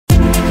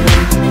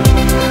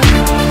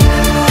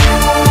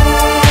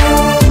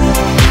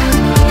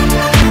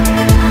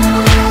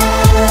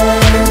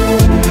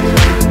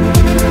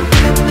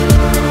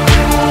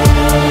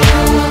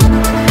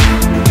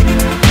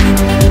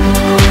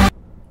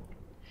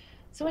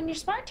So when your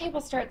Smart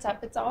Table starts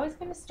up, it's always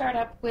going to start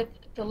up with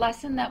the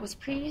lesson that was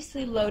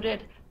previously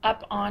loaded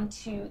up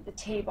onto the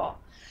table.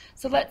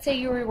 So let's say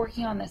you were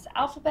working on this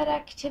alphabet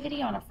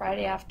activity on a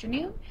Friday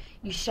afternoon.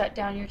 You shut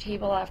down your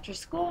table after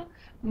school.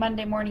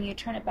 Monday morning you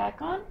turn it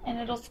back on and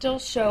it'll still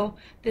show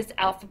this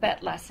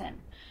alphabet lesson.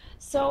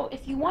 So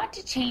if you want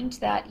to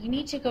change that, you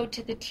need to go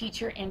to the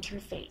teacher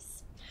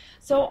interface.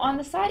 So on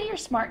the side of your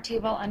Smart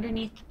Table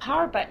underneath the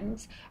power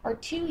buttons are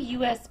two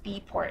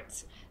USB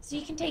ports. So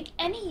you can take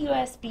any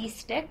USB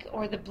stick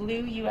or the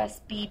blue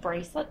USB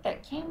bracelet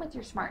that came with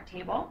your Smart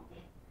Table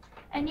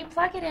and you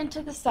plug it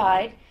into the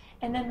side,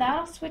 and then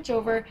that'll switch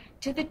over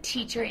to the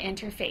teacher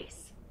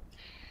interface.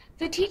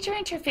 The teacher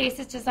interface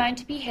is designed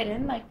to be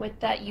hidden, like with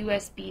that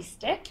USB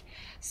stick,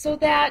 so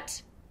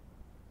that,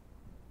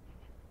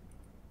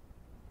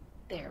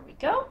 there we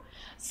go,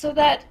 so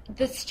that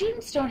the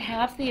students don't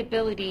have the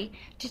ability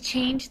to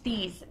change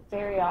these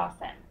very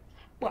often.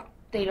 Well,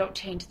 they don't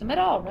change them at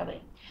all,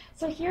 really.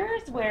 So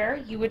here's where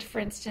you would, for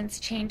instance,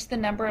 change the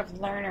number of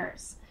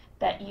learners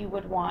that you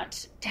would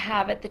want to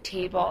have at the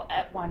table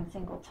at one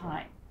single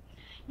time.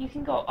 You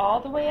can go all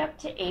the way up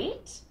to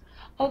 8,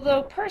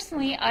 although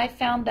personally I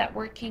found that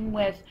working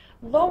with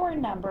lower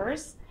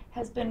numbers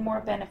has been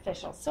more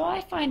beneficial. So I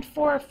find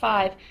 4 or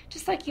 5,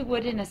 just like you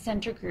would in a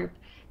center group,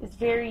 is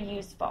very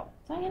useful.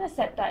 So I'm going to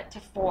set that to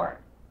 4.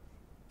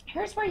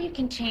 Here's where you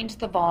can change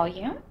the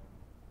volume.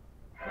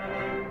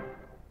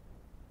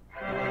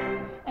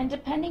 And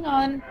depending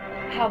on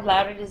how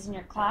loud it is in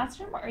your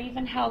classroom or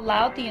even how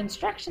loud the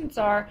instructions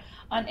are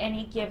on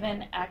any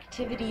given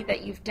activity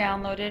that you've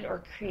downloaded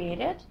or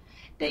created,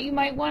 that you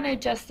might want to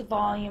adjust the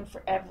volume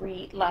for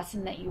every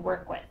lesson that you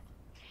work with.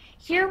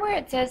 Here where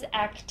it says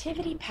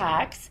activity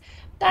packs,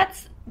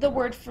 that's the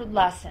word for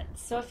lessons.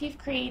 So if you've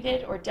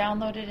created or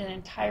downloaded an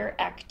entire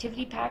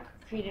activity pack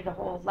or created a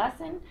whole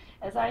lesson,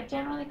 as I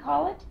generally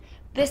call it,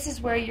 this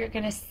is where you're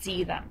going to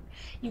see them.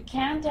 You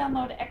can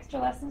download extra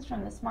lessons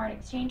from the Smart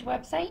Exchange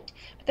website,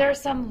 but there are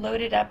some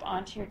loaded up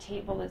onto your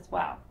table as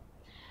well.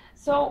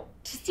 So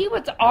to see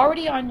what's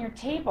already on your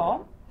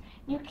table,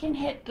 you can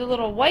hit the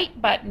little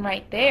white button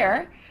right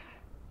there,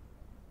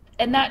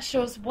 and that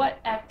shows what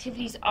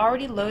activities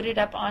already loaded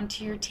up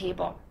onto your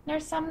table.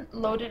 There's some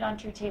loaded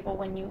onto your table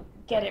when you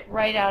get it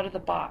right out of the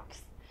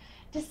box.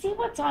 To see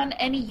what's on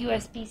any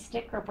USB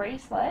stick or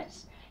bracelet,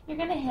 you're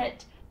going to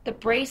hit the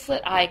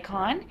bracelet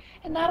icon,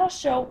 and that'll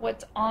show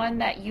what's on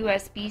that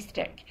USB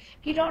stick.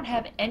 If you don't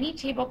have any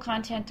table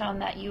content on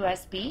that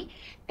USB,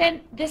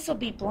 then this will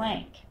be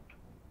blank.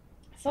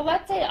 So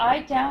let's say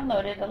I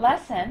downloaded a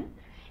lesson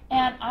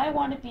and I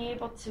want to be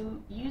able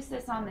to use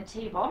this on the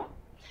table.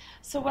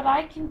 So what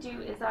I can do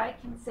is I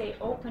can say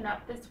open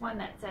up this one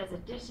that says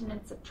addition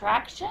and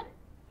subtraction.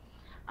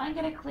 I'm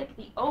going to click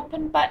the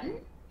open button,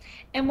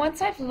 and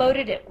once I've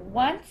loaded it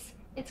once,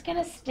 it's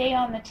going to stay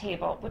on the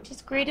table, which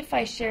is great if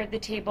I share the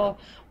table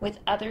with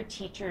other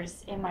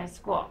teachers in my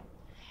school.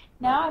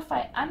 Now if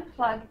I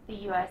unplug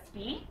the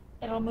USB,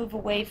 it'll move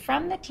away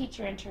from the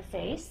teacher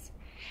interface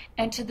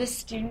and to the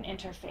student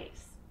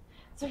interface.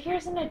 So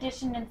here's an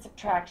addition and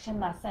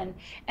subtraction lesson,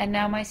 and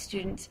now my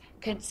students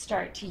could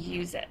start to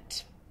use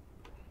it.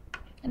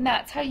 And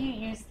that's how you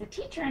use the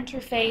teacher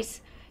interface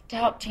to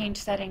help change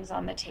settings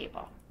on the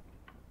table.